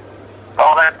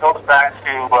 All that goes back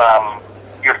to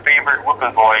your favorite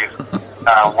whooping boys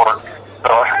work.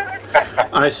 So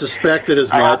I suspected as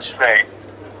much. I have to say,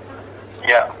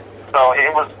 yeah. So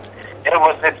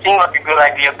it seemed like a good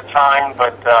idea at the time,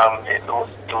 but it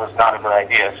was not a good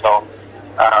idea. So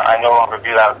I no longer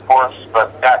do that, of course,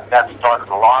 but that started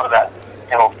a lot of that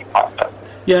penalty process.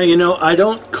 Yeah, I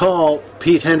don't call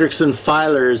Pete Hendrickson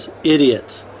filers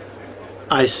idiots.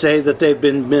 I say that they've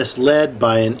been misled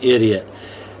by an idiot.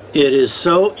 It is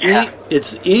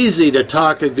it's easy to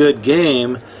talk a good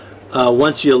game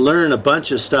once you learn a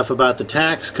bunch of stuff about the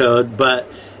tax code, but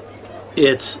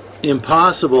it's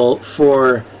impossible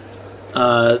for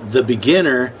the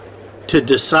beginner to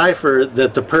decipher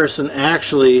that the person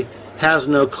actually has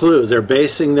no clue. They're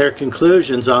basing their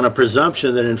conclusions on a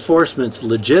presumption that enforcement's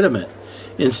legitimate,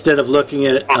 instead of looking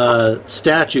at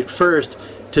statute first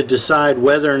to decide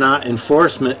whether or not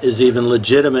enforcement is even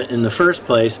legitimate in the first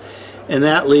place. And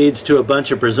that leads to a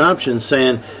bunch of presumptions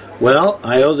saying, well,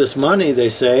 I owe this money, they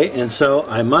say, and so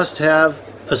I must have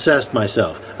assessed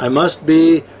myself. I must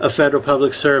be a federal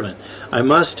public servant. I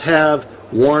must have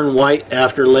worn white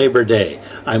after Labor Day.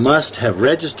 I must have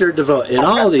registered to vote. And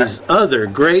all these other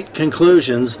great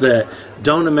conclusions that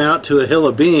don't amount to a hill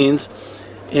of beans.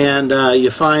 And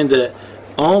you find that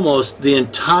almost the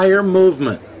entire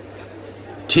movement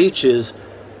teaches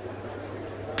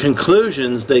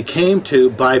conclusions they came to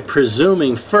by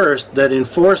presuming first that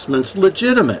enforcement's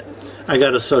legitimate. I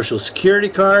got a Social Security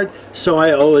card, so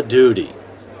I owe a duty.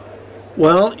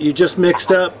 Well, you just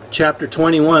mixed up Chapter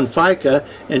 21 FICA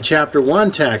and Chapter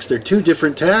 1 tax. They're two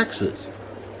different taxes.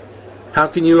 How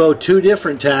can you owe two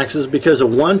different taxes because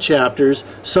of one chapter's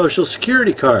Social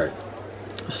Security card?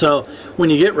 So when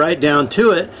you get right down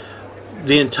to it,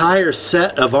 the entire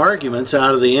set of arguments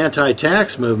out of the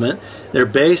anti-tax movement, they're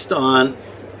based on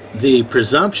the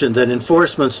presumption that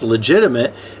enforcement's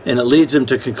legitimate, and it leads them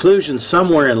to conclusions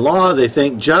somewhere in law they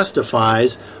think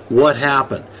justifies what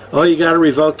happened. Oh, you got to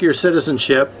revoke your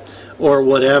citizenship or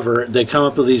whatever. They come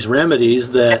up with these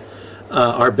remedies that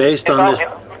are based on this.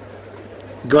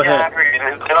 Go ahead. I agree.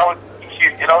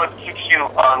 It always keeps you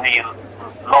on the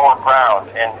lower ground,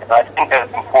 and I think that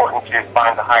it's important to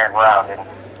find the higher ground.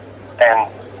 And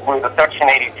with the Section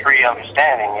 83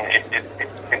 understanding, it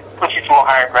puts you to a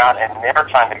higher ground and never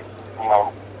trying to,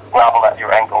 grovel at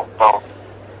your ankle. So,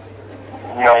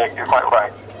 you're quite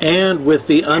right. And with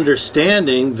the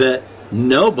understanding that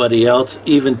nobody else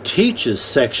even teaches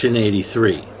Section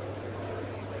 83.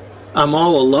 I'm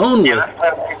all alone with it.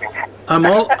 I'm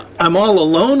all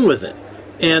alone with it.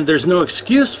 And there's no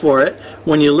excuse for it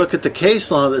when you look at the case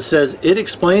law that says it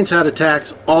explains how to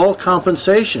tax all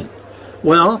compensation.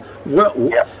 Well,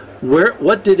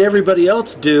 what did everybody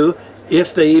else do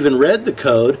if they even read the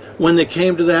code when they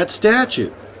came to that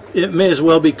statute? It may as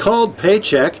well be called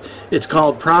paycheck. It's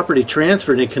called property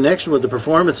transfer in connection with the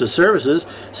performance of services.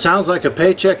 Sounds like a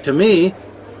paycheck to me,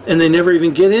 and they never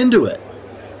even get into it.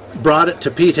 Brought it to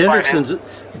Pete Hendrickson's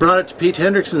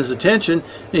attention,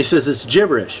 and he says it's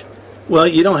gibberish. Well,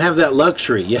 you don't have that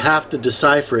luxury. You have to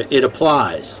decipher it. It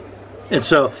applies. And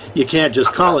so you can't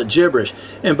just call it gibberish.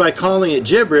 And by calling it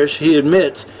gibberish, he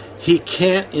admits he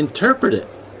can't interpret it.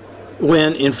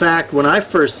 When, in fact, when I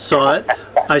first saw it,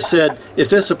 I said, if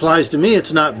this applies to me,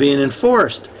 it's not being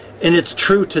enforced. And it's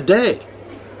true today,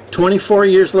 24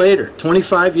 years later,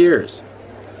 25 years.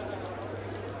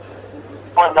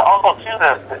 Well, also, too,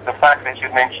 the fact that you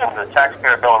mentioned the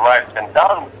Taxpayer Bill of Rights, and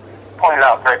Don pointed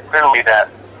out very clearly that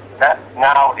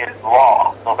now is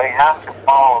law. So they have to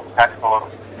follow the Taxpayer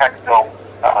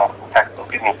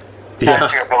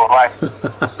Bill of Rights.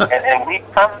 and we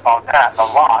press on that a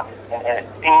lot, and it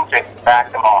seems to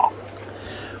back them off.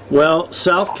 Well,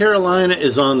 South Carolina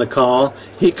is on the call.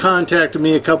 He contacted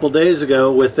me a couple days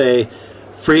ago with a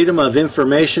Freedom of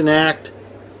Information Act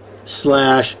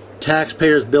 /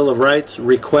 Taxpayers Bill of Rights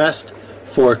request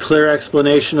for a clear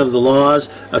explanation of the laws,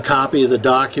 a copy of the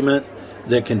document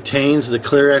that contains the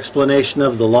clear explanation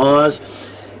of the laws.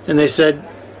 And they said,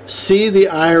 see the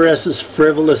IRS's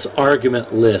frivolous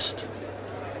argument list.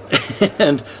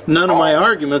 And none of my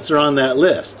arguments are on that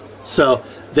list. So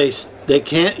they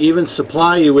can't even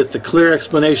supply you with the clear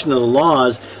explanation of the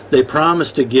laws they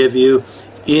promised to give you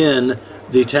in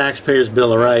the Taxpayers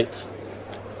Bill of Rights.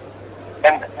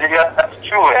 And that's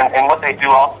true. And what they do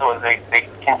also is they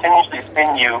continuously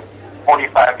send you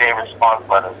 45-day response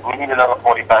letters. We need another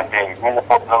 45 days. We need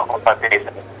another 45 days.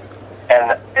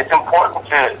 And it's important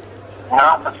to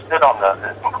not to sit on those.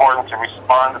 It's important to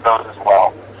respond to those as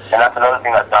well. And that's another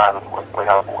thing that Don was really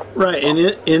helpful with. Right, and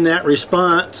in that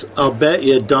response, I'll bet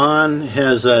you Don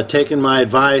has taken my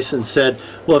advice and said,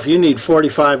 well, if you need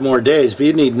 45 more days, if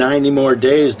you need 90 more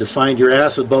days to find your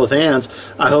ass with both hands,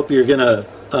 I hope you're going to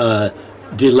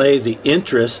delay the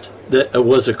interest that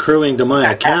was accruing to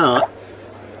my account.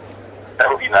 That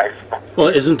would be nice. Well,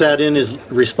 isn't that in his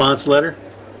response letter?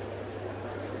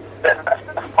 That's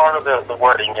part of the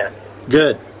wording, yeah.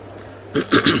 Good.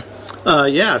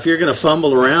 Yeah, if you're going to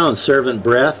fumble around, servant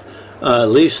breath, at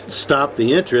least stop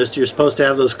the interest. You're supposed to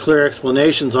have those clear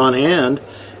explanations on hand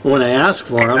when I ask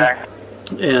for them.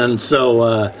 Exactly. And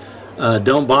so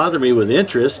don't bother me with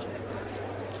interest.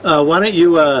 Why don't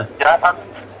you,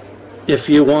 if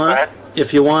you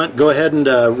want, go ahead and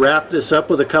wrap this up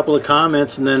with a couple of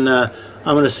comments, and then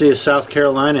I'm going to see if South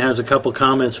Carolina has a couple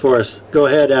comments for us. Go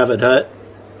ahead, Avid Hutt.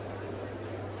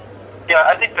 Yeah,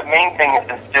 I think the main thing is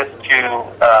just to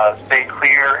stay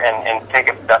clear and take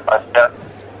it step by step.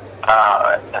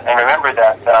 And remember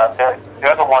that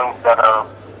they're the ones that are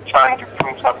trying to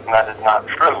prove something that is not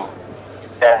true.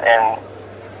 And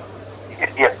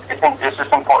it's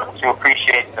just important to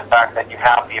appreciate the fact that you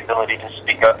have the ability to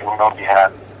speak up in your own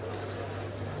behalf.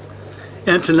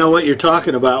 and to know what you're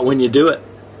talking about when you do it.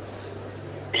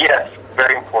 Yes,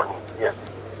 very important. Yes.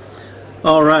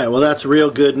 All right. Well, that's real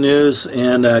good news,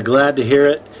 and glad to hear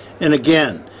it. And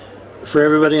again, for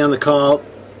everybody on the call,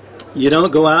 you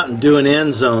don't go out and do an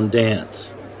end zone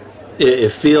dance.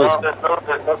 It feels... No,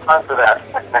 there's no time for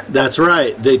that. That's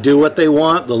right. They do what they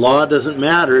want. The law doesn't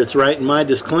matter. It's right in my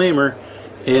disclaimer.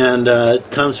 And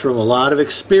it comes from a lot of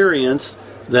experience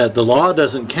that the law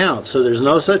doesn't count. So there's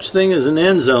no such thing as an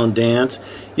end zone dance.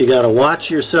 You got to watch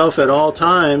yourself at all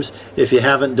times if you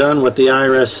haven't done what the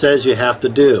IRS says you have to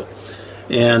do.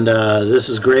 And this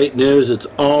is great news. It's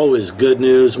always good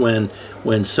news when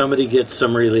somebody gets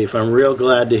some relief. I'm real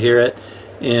glad to hear it.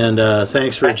 And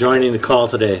thanks for joining the call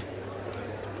today.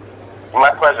 My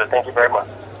pleasure. Thank you very much.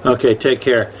 Okay, take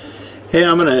care. Hey,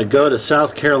 I'm going to go to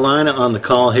South Carolina on the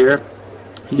call here.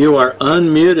 You are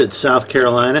unmuted, South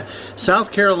Carolina.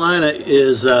 South Carolina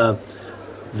is the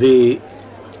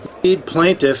lead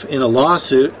plaintiff in a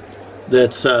lawsuit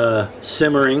that's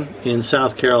simmering in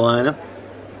South Carolina.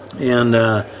 And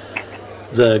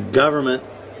the government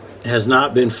has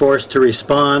not been forced to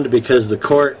respond because the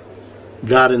court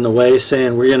got in the way,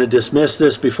 saying we're going to dismiss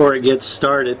this before it gets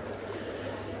started.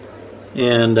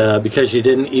 And because you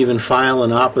didn't even file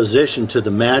an opposition to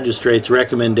the magistrate's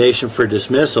recommendation for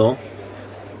dismissal,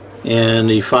 and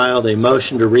he filed a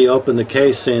motion to reopen the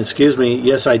case saying, excuse me,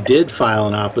 yes, I did file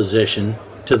an opposition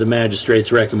to the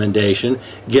magistrate's recommendation,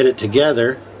 get it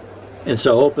together, and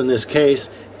so open this case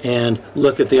and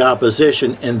look at the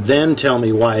opposition and then tell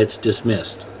me why it's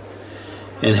dismissed.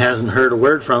 And hasn't heard a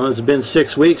word from him. It's been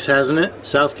 6 weeks, hasn't it,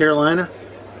 South Carolina?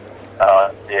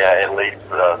 Yeah, at least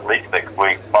 6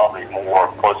 weeks, probably more,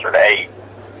 closer to 8.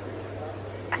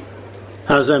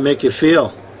 How does that make you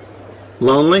feel?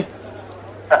 Lonely?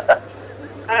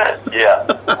 Yeah,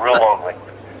 real lonely.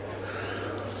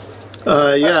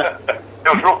 Yeah. It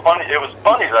was real funny. It was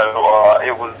funny though.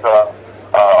 It was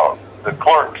the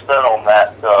clerk said on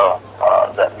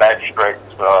that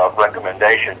magistrate's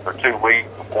recommendation for 2 weeks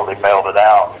before they mailed it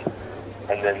out,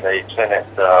 and then they sent it,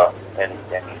 and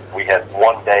we had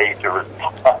 1 day to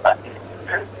respond.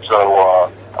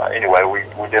 So anyway,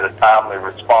 we did a timely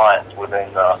response within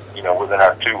within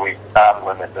our 2 week time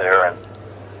limit there, and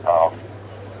of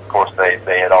course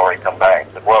they had already come back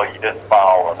and said, well, you didn't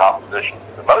file an opposition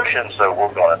to the motion, so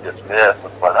we're going to dismiss.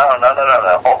 But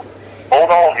no. Hold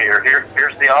on here.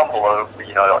 Here's the envelope.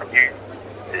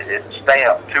 It's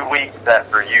stamped 2 weeks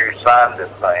after you signed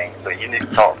this thing, so you need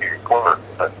to talk to your clerk.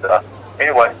 But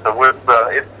anyway, so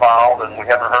it's filed, and we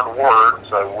haven't heard a word,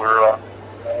 so we're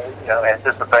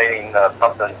anticipating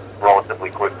something relatively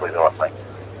quickly, though, I think.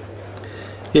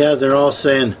 Yeah, they're all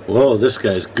saying, whoa, this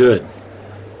guy's good.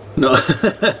 No,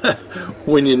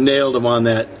 when you nailed him on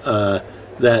that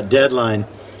deadline.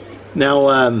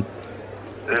 Now,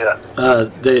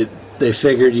 they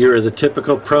figured you were the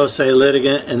typical pro se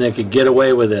litigant and they could get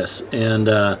away with this. And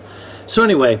so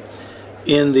anyway,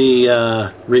 in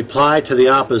the reply to the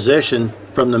opposition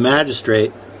from the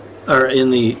magistrate, or in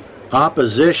the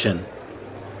opposition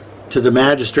to the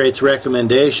magistrate's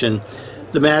recommendation,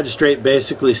 the magistrate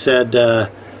basically said,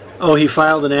 he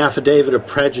filed an affidavit of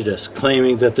prejudice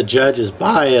claiming that the judge is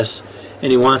biased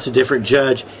and he wants a different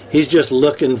judge. He's just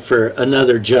looking for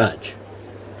another judge.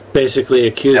 Basically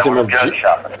accused him of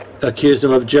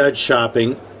judge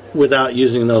shopping without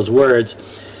using those words.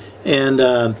 And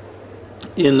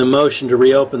in the motion to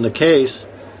reopen the case,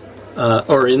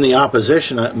 or in the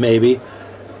opposition maybe,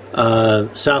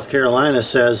 South Carolina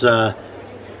says,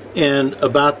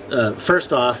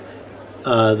 first off,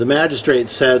 the magistrate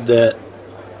said that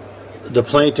the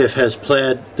plaintiff has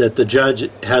pled that the judge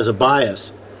has a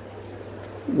bias,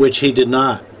 which he did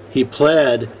not. He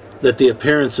pled that the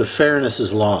appearance of fairness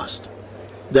is lost,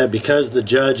 that because the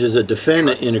judge is a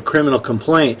defendant in a criminal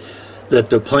complaint that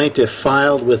the plaintiff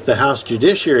filed with the House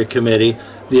Judiciary Committee,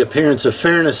 the appearance of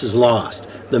fairness is lost.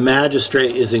 The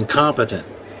magistrate is incompetent.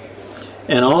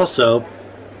 And also,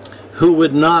 who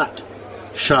would not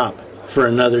shop for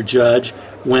another judge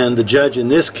when the judge in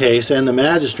this case and the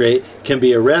magistrate can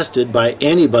be arrested by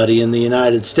anybody in the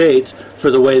United States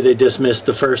for the way they dismissed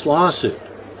the first lawsuit?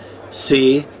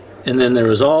 See? And then there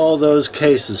was all those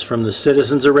cases from the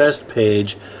citizens arrest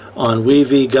page on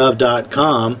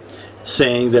wevgov.com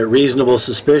saying that reasonable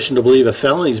suspicion to believe a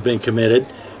felony has been committed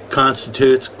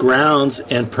constitutes grounds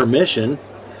and permission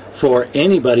for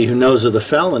anybody who knows of the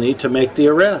felony to make the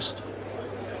arrest.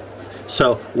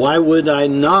 So why would I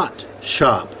not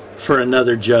shop for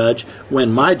another judge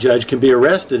when my judge can be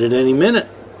arrested at any minute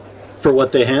for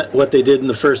what they did in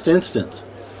the first instance?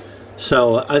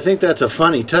 So I think that's a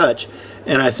funny touch,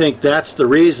 and I think that's the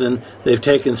reason they've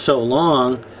taken so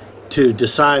long to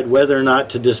decide whether or not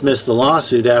to dismiss the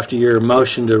lawsuit after your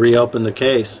motion to reopen the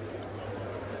case?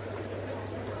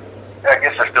 I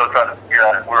guess they're still trying to figure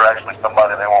out if we're actually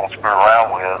somebody they want to screw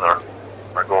around with,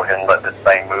 or go ahead and let this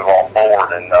thing move on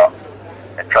forward and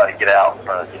try to get out,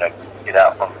 get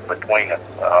out from between us.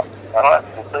 I don't know.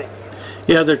 We'll see.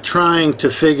 Yeah, they're trying to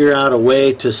figure out a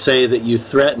way to say that you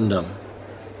threatened them.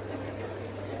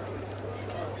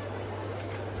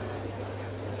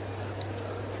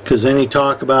 Because any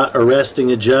talk about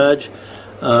arresting a judge,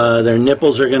 their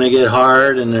nipples are going to get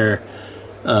hard, and their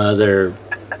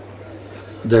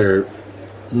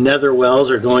nether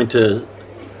wells are going to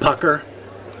pucker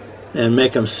and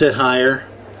make them sit higher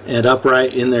and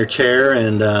upright in their chair,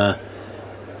 and they're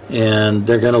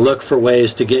going to look for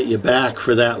ways to get you back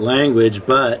for that language,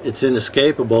 but it's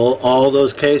inescapable. All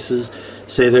those cases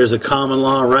say there's a common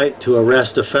law right to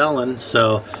arrest a felon,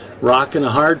 so rock in a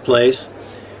hard place.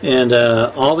 And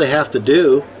all they have to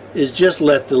do is just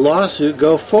let the lawsuit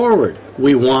go forward.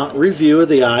 We want review of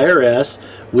the IRS.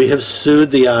 We have sued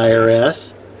the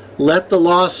IRS. Let the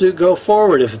lawsuit go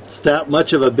forward. If it's that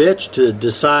much of a bitch to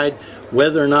decide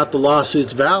whether or not the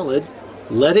lawsuit's valid,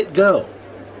 let it go.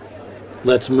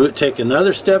 Let's take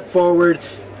another step forward,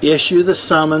 issue the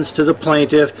summons to the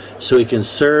plaintiff so he can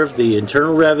serve the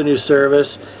Internal Revenue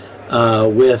Service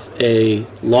with a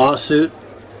lawsuit,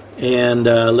 and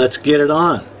let's get it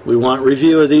on. We want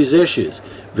review of these issues.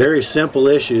 Very simple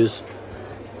issues.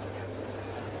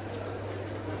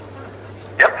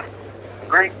 Yep,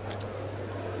 agree.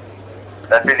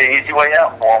 That'd be the easy way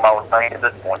out for them, I would think, at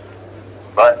this point.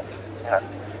 But, yeah.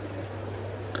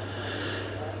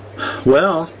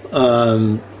 Well,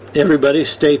 everybody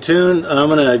stay tuned. I'm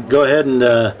going to go ahead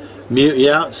and mute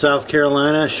you out, South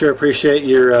Carolina. Sure appreciate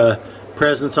your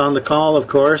presence on the call, of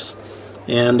course.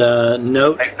 And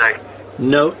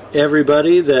note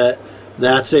everybody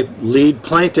that's a lead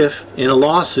plaintiff in a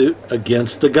lawsuit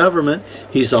against the government.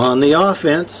 He's on the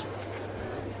offense,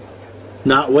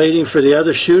 not waiting for the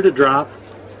other shoe to drop.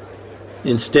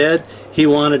 Instead, he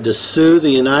wanted to sue the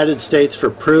United States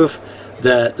for proof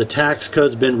that the tax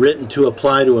code's been written to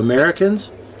apply to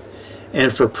Americans,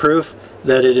 and for proof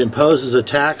that it imposes a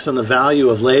tax on the value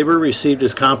of labor received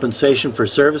as compensation for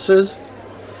services.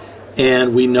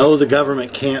 And we know the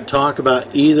government can't talk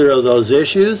about either of those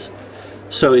issues,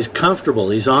 so he's comfortable.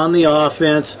 He's on the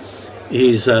offense.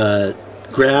 He's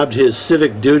grabbed his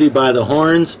civic duty by the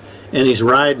horns, and he's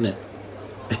riding it.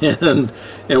 And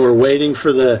we're waiting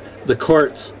for the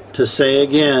courts to say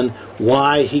again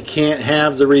why he can't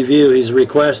have the review he's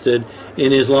requested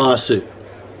in his lawsuit.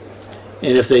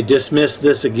 And if they dismiss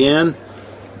this again,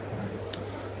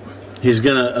 he's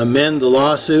going to amend the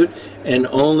lawsuit and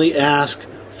only ask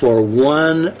for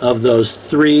one of those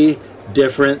three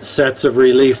different sets of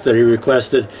relief that he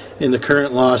requested in the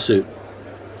current lawsuit.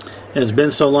 And it's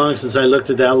been so long since I looked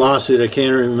at that lawsuit, I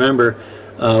can't remember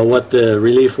what the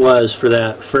relief was for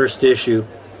that first issue.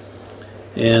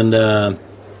 And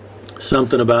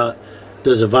something about,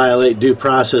 does it violate due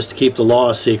process to keep the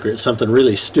law secret? Something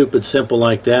really stupid, simple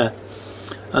like that.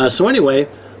 So anyway,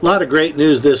 a lot of great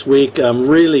news this week. I'm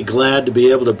really glad to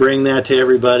be able to bring that to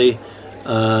everybody.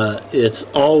 It's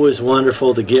always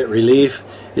wonderful to get relief.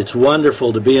 It's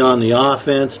wonderful to be on the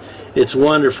offense. It's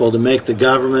wonderful to make the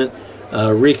government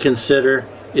reconsider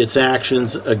its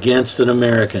actions against an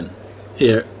American.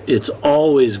 It's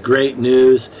always great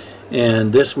news,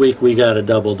 and this week we got a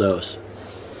double dose.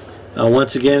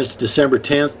 Once again, it's December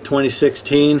 10th,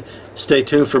 2016. Stay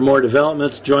tuned for more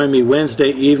developments. Join me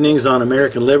Wednesday evenings on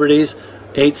American Liberties,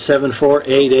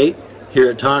 87488,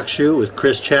 here at TalkShoe with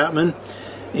Chris Chapman.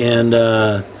 And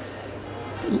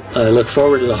I look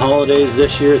forward to the holidays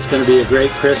this year. It's going to be a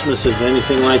great Christmas if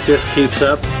anything like this keeps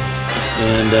up.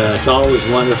 And it's always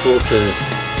wonderful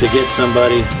to get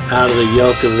somebody out of the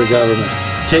yoke of the government.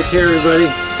 Take care, everybody.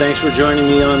 Thanks for joining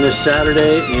me on this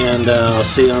Saturday, and I'll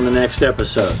see you on the next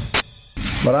episode.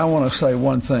 But I want to say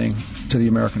one thing to the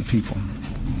American people.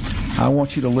 I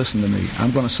want you to listen to me. I'm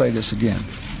going to say this again.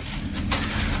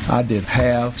 I did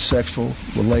have sexual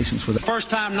relations with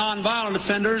first-time nonviolent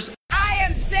offenders. I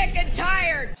am sick and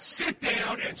tired. Sit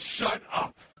down and shut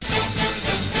up.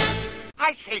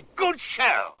 I say good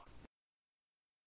show.